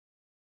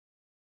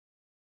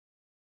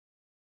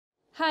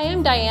Hi,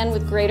 I'm Diane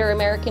with Greater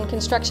American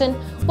Construction.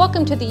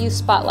 Welcome to the Youth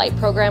Spotlight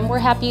program. We're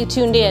happy you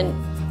tuned in.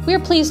 We are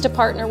pleased to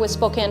partner with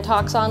Spokane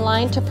Talks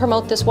Online to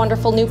promote this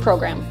wonderful new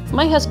program.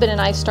 My husband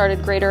and I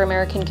started Greater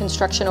American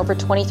Construction over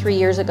 23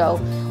 years ago.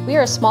 We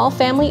are a small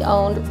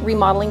family-owned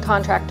remodeling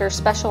contractor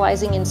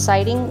specializing in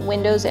siding,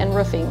 windows, and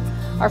roofing.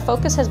 Our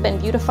focus has been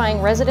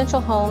beautifying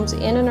residential homes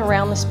in and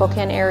around the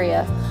Spokane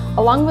area.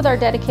 Along with our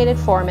dedicated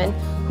foremen,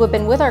 who have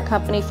been with our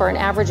company for an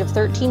average of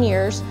 13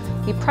 years,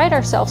 we pride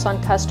ourselves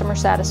on customer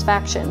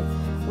satisfaction.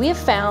 We have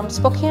found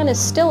Spokane is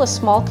still a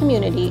small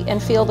community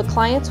and feel the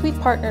clients we've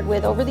partnered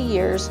with over the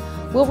years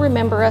will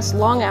remember us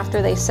long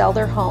after they sell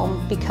their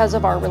home because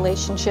of our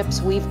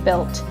relationships we've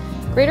built.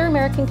 Greater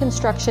American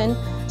Construction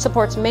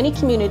supports many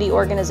community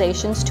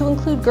organizations to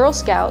include Girl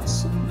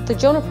Scouts, the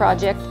Jonah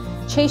Project,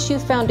 Chase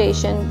Youth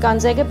Foundation,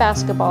 Gonzaga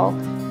Basketball,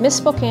 Miss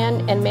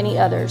Spokane, and many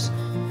others.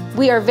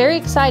 We are very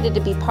excited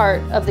to be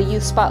part of the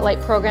Youth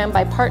Spotlight program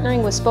by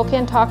partnering with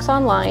Spokane Talks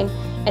Online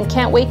and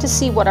can't wait to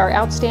see what our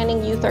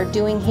outstanding youth are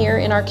doing here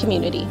in our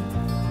community.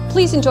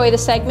 Please enjoy the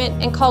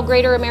segment and call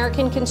Greater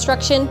American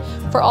Construction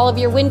for all of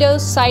your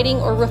windows, siding,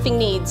 or roofing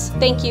needs.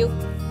 Thank you.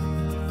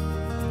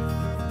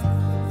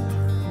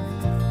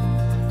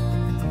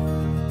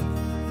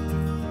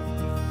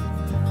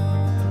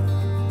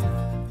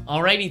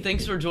 Alrighty,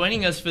 thanks for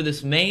joining us for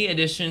this May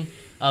edition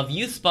of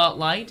Youth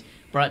Spotlight,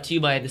 brought to you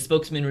by the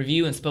Spokesman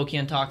Review and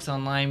Spokane Talks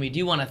Online. We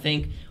do want to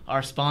thank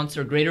our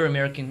sponsor, Greater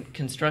American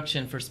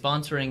Construction, for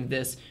sponsoring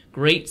this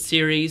great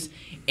series.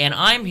 And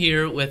I'm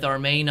here with our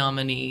May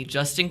nominee,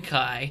 Justin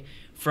Cai,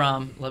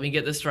 from, let me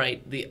get this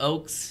right, the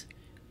Oaks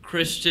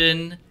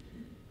Christian,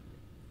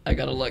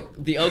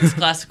 the Oaks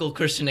Classical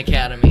Christian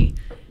Academy.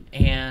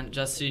 And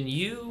Justin,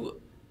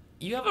 you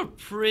have a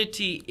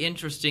pretty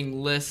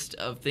interesting list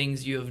of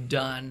things you have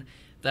done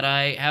that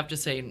I have to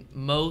say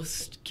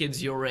most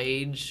kids your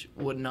age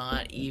would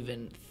not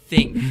even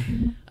think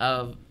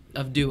of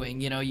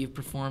doing. You know, you've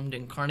performed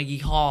in Carnegie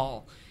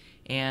Hall,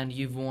 and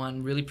you've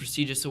won really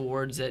prestigious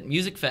awards at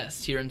Music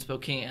Fest here in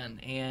Spokane,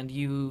 and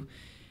you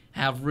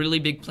have really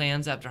big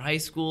plans after high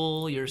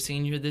school. You're a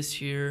senior this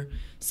year.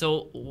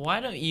 So why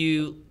don't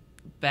you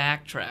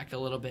backtrack a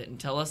little bit and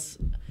tell us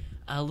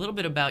a little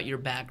bit about your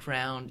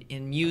background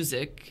in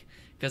music,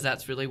 because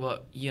that's really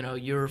what, you know,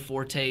 your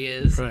forte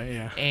is. Right,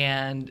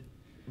 yeah.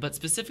 But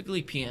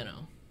specifically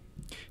piano.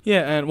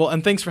 Yeah,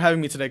 and thanks for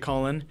having me today,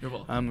 Collin. You're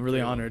welcome. I'm really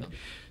You're honored. welcome.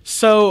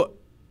 So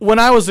when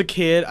I was a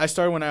kid, I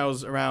started when I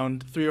was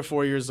around 3 or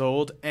 4 years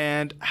old,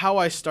 and how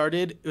I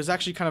started, it was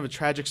actually kind of a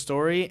tragic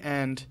story,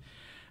 and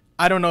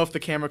I don't know if the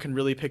camera can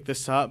really pick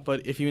this up,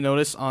 but if you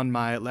notice on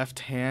my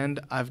left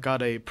hand, I've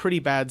got a pretty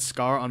bad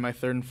scar on my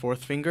third and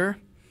fourth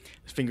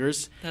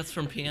fingers. That's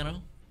from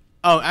piano?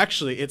 Oh,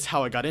 actually, it's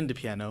how I got into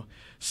piano.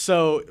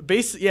 So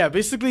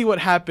basically what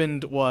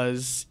happened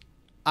was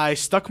I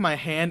stuck my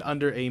hand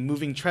under a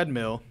moving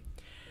treadmill,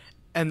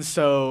 and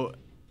so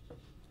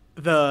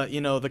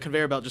the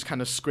conveyor belt just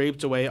kind of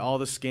scraped away all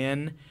the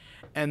skin,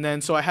 and then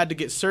so I had to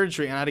get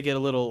surgery, and I had to get a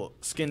little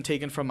skin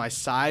taken from my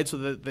side so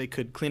that they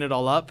could clean it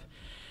all up.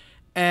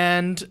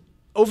 And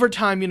over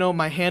time,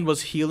 my hand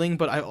was healing,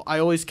 but I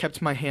always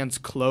kept my hands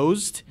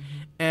closed,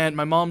 and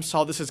my mom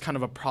saw this as kind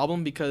of a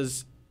problem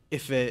because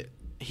if it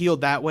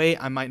healed that way,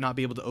 I might not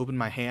be able to open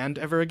my hand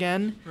ever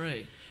again.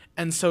 Right.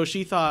 And so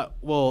she thought,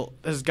 well,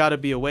 there's got to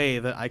be a way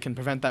that I can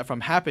prevent that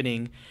from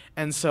happening.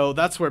 And so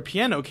that's where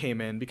piano came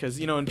in, because,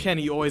 in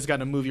piano, you always got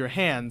to move your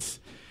hands.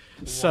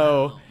 Wow.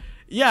 So,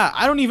 yeah,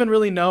 I don't even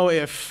really know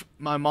if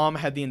my mom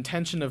had the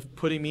intention of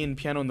putting me in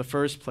piano in the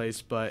first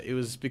place, but it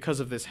was because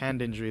of this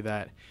hand injury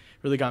that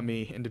really got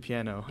me into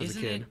piano as a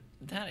kid.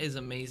 That is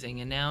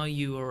amazing. And now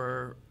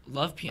you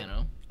love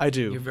piano. I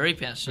do. You're very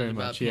passionate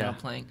about piano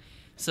playing.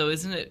 So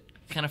isn't it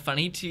kind of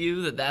funny to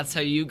you that that's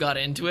how you got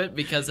into it,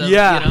 because of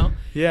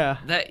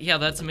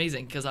that's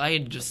amazing, because I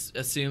had just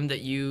assumed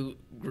that you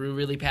grew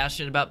really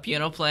passionate about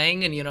piano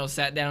playing and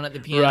sat down at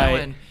the piano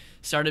and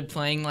started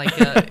playing like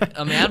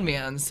a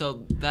madman.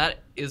 So that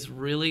is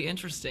really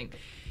interesting.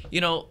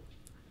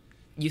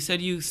 You said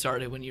you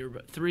started when you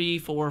were 3,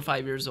 4,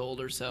 5 years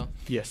old or so.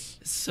 Yes.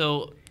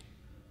 So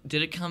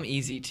did it come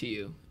easy to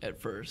you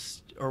at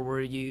first, or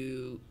did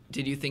you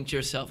think to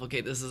yourself, okay,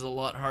 this is a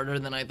lot harder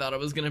than I thought it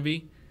was going to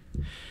be?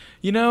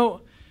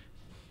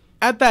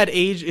 At that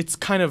age, it's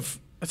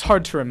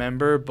hard to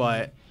remember,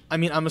 but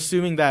I'm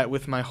assuming that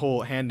with my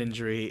whole hand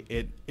injury,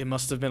 it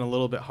must have been a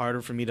little bit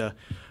harder for me to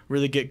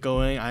really get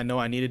going. I know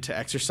I needed to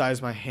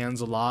exercise my hands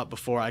a lot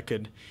before I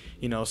could,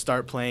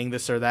 start playing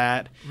this or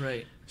that.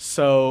 Right.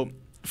 So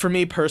for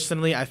me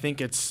personally, I think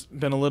it's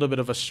been a little bit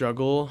of a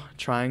struggle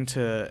trying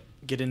to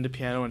get into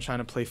piano and trying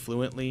to play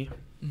fluently.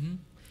 Mm-hmm.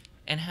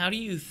 And how do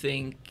you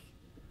think,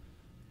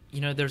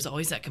 there's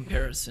always that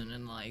comparison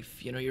in life.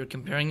 You're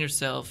comparing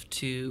yourself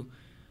to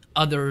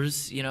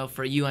others.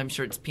 For you, I'm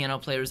sure it's piano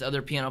players,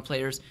 other piano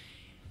players.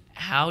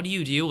 How do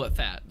you deal with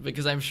that?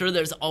 Because I'm sure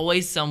there's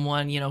always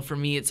someone, for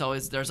me,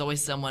 there's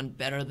always someone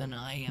better than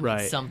I am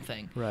at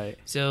something. Right.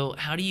 So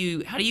how do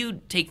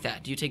you take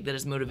that? Do you take that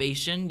as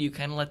motivation? Do you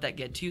kind of let that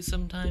get to you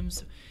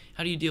sometimes?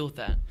 How do you deal with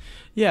that?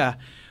 Yeah.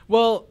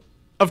 Well,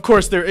 of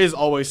course, there is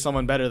always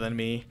someone better than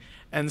me.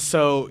 And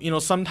so,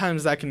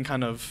 sometimes that can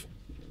kind of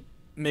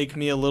make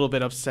me a little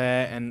bit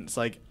upset. And it's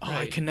like,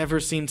 I can never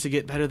seem to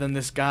get better than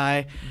this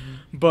guy.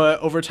 Mm-hmm. But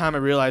over time, I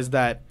realized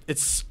that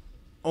it's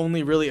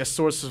only really a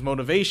source of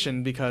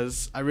motivation,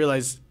 because I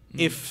realized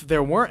if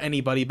there weren't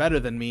anybody better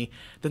than me,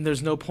 then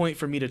there's no point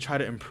for me to try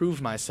to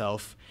improve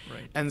myself.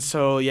 Right. And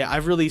so,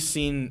 I've really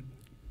seen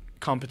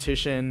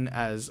competition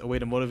as a way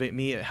to motivate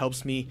me. It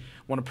helps me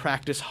want to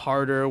practice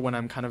harder when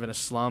I'm kind of in a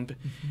slump.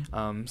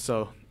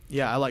 Mm-hmm.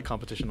 I like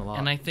competition a lot.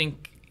 And I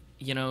think,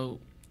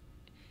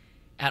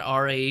 at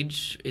our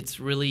age, it's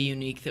really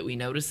unique that we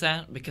notice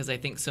that, because I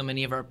think so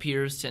many of our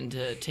peers tend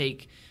to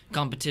take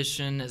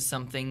competition as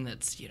something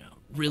that's,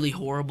 really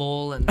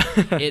horrible, and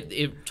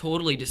it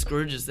totally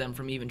discourages them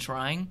from even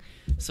trying.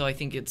 So I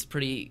think it's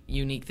pretty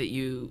unique that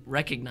you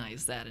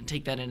recognize that and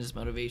take that in as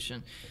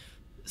motivation.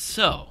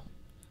 So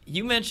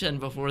you mentioned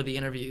before the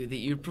interview that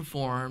you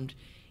performed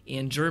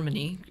in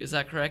Germany, is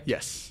that correct?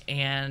 Yes.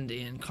 And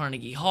in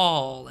Carnegie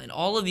Hall and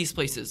all of these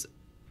places.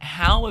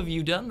 How have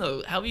you done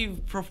those? How have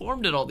you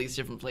performed at all these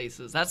different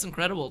places? That's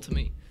incredible to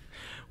me.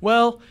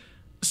 Well,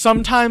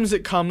 sometimes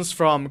it comes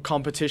from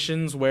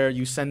competitions where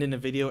you send in a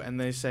video and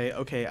they say,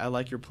 okay, I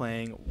like your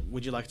playing,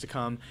 would you like to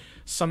come?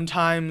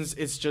 Sometimes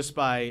it's just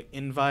by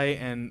invite,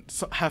 and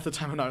half the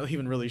time I'm not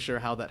even really sure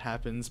how that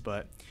happens,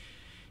 but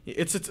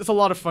it's a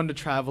lot of fun to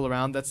travel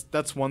around.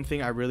 That's one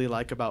thing I really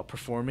like about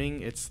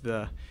performing. It's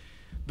the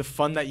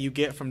fun that you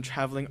get from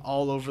traveling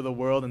all over the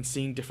world and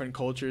seeing different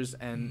cultures,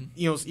 and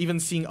even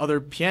seeing other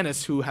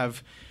pianists who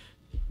have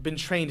been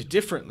trained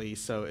differently.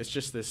 So it's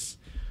just this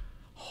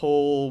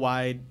whole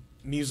wide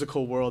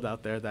musical world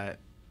out there that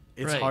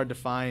it's hard to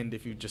find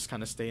if you just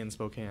kind of stay in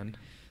Spokane.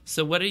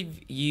 So how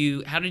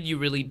did you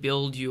really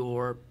build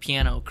your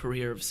piano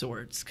career of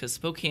sorts? Because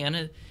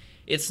Spokane,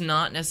 it's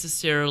not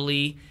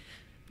necessarily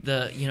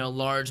the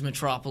large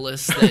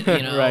metropolis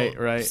that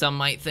right. some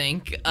might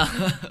think,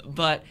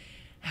 but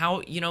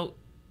how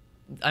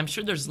I'm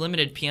sure there's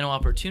limited piano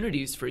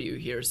opportunities for you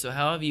here. So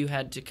how have you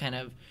had to kind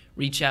of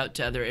reach out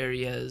to other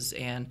areas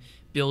and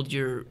build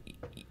your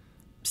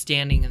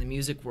standing in the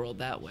music world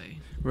that way?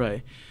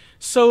 Right.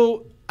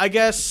 So I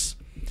guess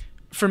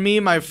for me,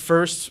 my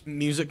first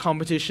music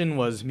competition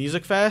was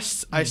Music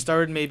Fest. I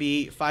started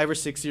maybe 5 or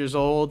 6 years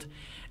old.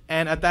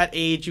 And at that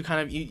age, you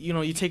kind of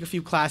you take a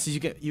few classes, you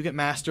get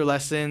master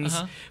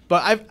lessons.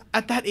 But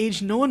at that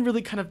age, no one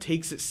really kind of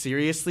takes it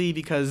seriously,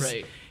 because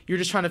you're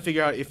just trying to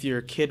figure out if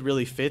your kid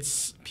really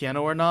fits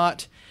piano or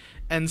not.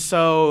 And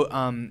so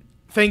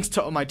thanks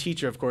to my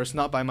teacher, of course,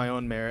 not by my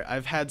own merit,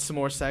 I've had some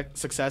more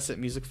success at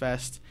Music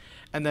Fest.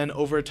 And then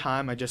over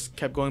time, I just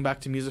kept going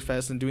back to Music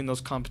Fest and doing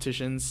those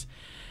competitions.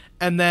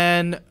 And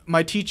then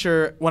my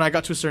teacher, when I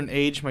got to a certain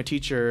age, my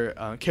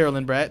teacher,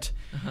 Carolyn Brett,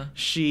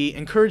 she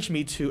encouraged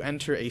me to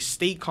enter a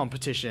state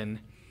competition.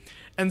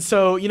 And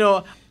so, when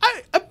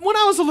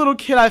I was a little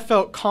kid, I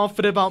felt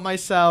confident about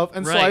myself.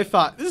 And so I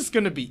thought, this is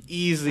going to be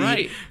easy.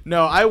 Right.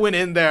 No, I went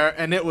in there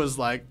and it was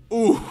like,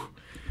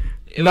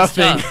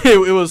 nothing.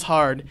 It was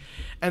hard.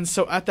 And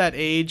so at that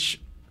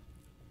age,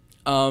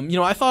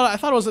 I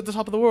thought I was at the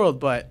top of the world,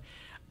 but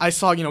I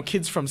saw,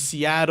 kids from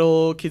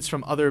Seattle, kids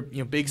from other,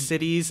 big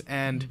cities,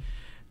 and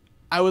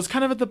I was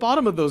kind of at the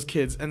bottom of those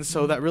kids. And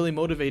so that really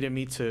motivated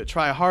me to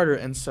try harder.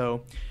 And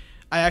so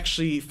I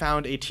actually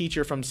found a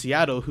teacher from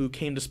Seattle who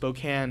came to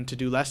Spokane to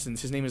do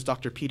lessons. His name is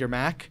Dr. Peter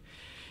Mack.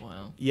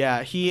 Wow.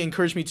 Yeah, he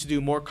encouraged me to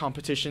do more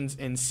competitions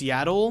in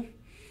Seattle.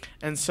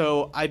 And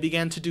so I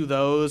began to do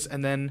those,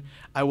 and then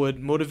I would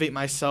motivate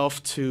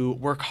myself to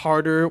work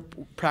harder,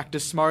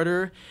 practice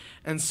smarter.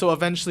 And so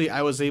eventually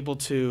I was able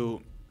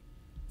to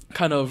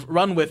kind of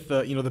run with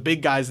the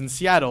big guys in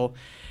Seattle.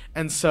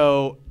 And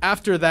so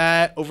after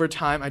that, over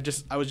time,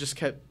 I was just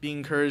kept being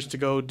encouraged to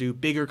go do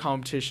bigger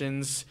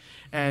competitions.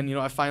 And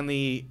I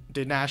finally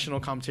did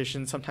national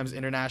competitions, sometimes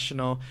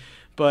international.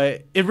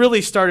 But it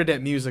really started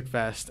at Music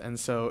Fest. And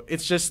so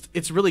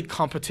it's really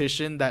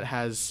competition that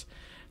has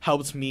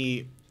helped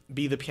me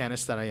be the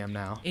pianist that I am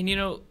now. And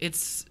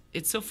it's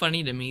so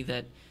funny to me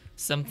that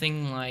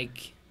something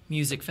like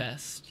Music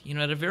Fest,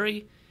 at a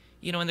very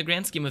in the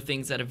grand scheme of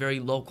things, at a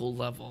very local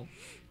level,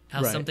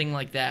 how something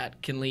like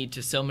that can lead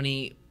to so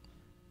many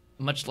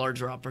much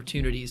larger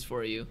opportunities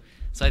for you.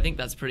 So I think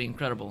that's pretty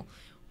incredible.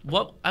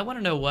 I want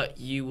to know what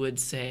you would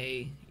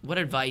say, what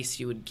advice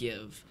you would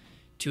give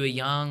to a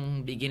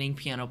young beginning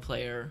piano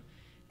player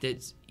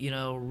that's,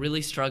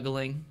 really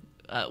struggling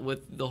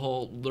with the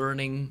whole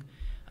learning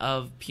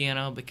of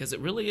piano, because it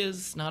really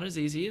is not as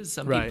easy as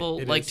some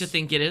people like to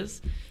think it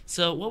is.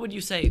 So what would you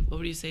say? What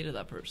would you say to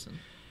that person?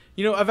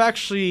 I've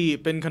actually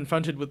been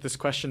confronted with this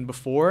question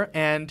before,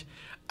 and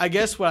I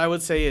guess what I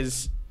would say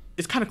is,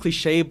 it's kind of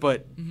cliche,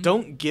 but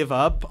don't give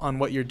up on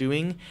what you're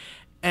doing.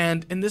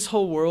 And in this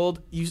whole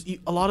world,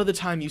 a lot of the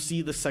time you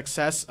see the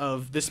success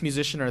of this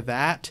musician or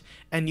that,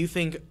 and you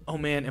think, oh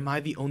man, am I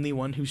the only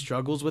one who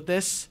struggles with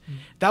this?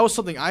 That was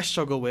something I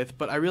struggle with,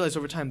 but I realized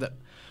over time that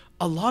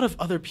a lot of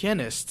other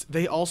pianists,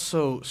 they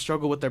also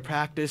struggle with their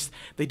practice.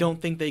 They don't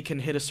think they can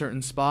hit a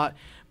certain spot.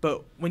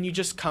 But when you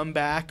just come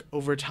back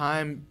over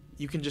time,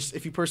 you can just,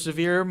 if you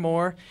persevere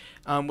more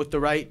with the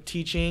right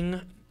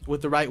teaching,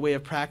 with the right way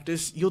of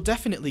practice, you'll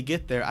definitely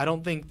get there. I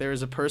don't think there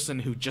is a person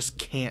who just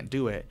can't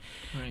do it.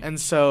 Right. And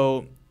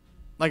so,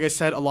 like I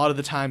said, a lot of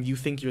the time you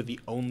think you're the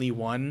only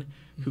one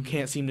who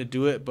can't seem to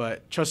do it,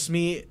 but trust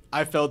me,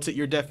 I felt it.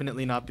 You're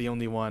definitely not the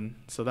only one.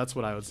 So that's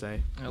what I would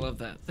say. I love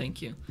that.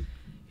 Thank you.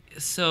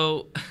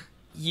 So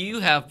you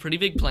have pretty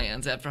big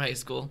plans after high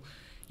school.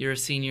 You're a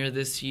senior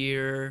this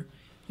year.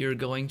 You're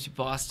going to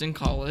Boston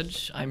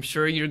College. I'm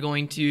sure you're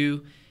going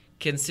to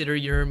consider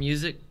your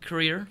music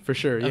career. For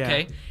sure, yeah.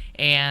 Okay.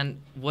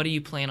 And what do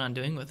you plan on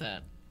doing with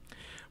that?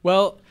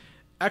 Well,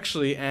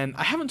 actually, and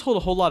I haven't told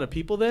a whole lot of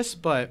people this,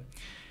 but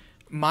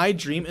my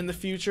dream in the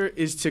future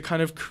is to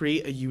kind of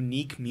create a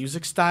unique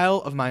music style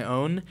of my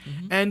own.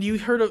 And you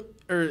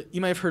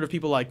might have heard of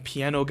people like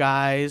piano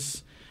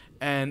guys,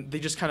 and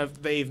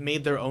they've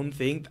made their own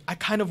thing. I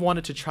kind of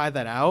wanted to try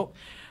that out.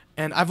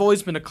 And I've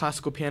always been a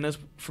classical pianist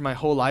for my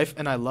whole life,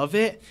 and I love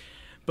it.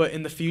 But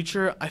in the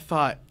future, I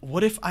thought,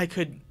 what if I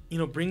could,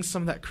 bring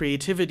some of that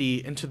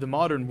creativity into the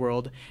modern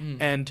world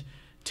and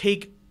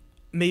take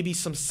maybe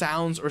some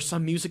sounds or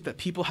some music that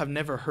people have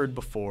never heard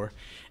before.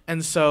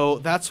 And so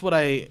that's what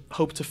I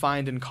hope to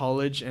find in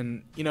college.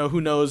 And, who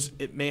knows,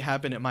 it may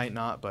happen, it might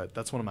not, but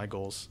that's one of my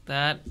goals.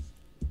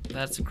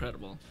 That's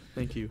incredible.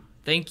 Thank you.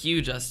 Thank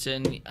you,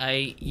 Justin.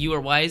 You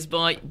are wise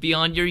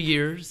beyond your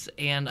years,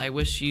 and I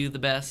wish you the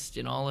best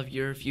in all of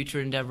your future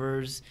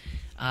endeavors.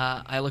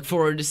 I look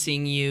forward to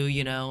seeing you,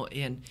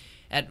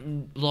 at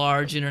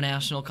large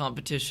international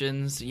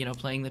competitions,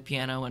 playing the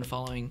piano and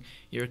following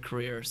your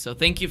career. So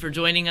thank you for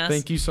joining us.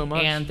 Thank you so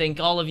much. And thank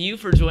all of you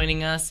for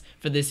joining us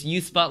for this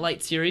Youth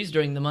Spotlight series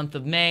during the month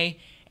of May.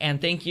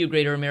 And thank you,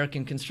 Greater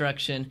American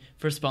Construction,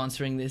 for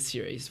sponsoring this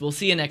series. We'll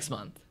see you next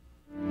month.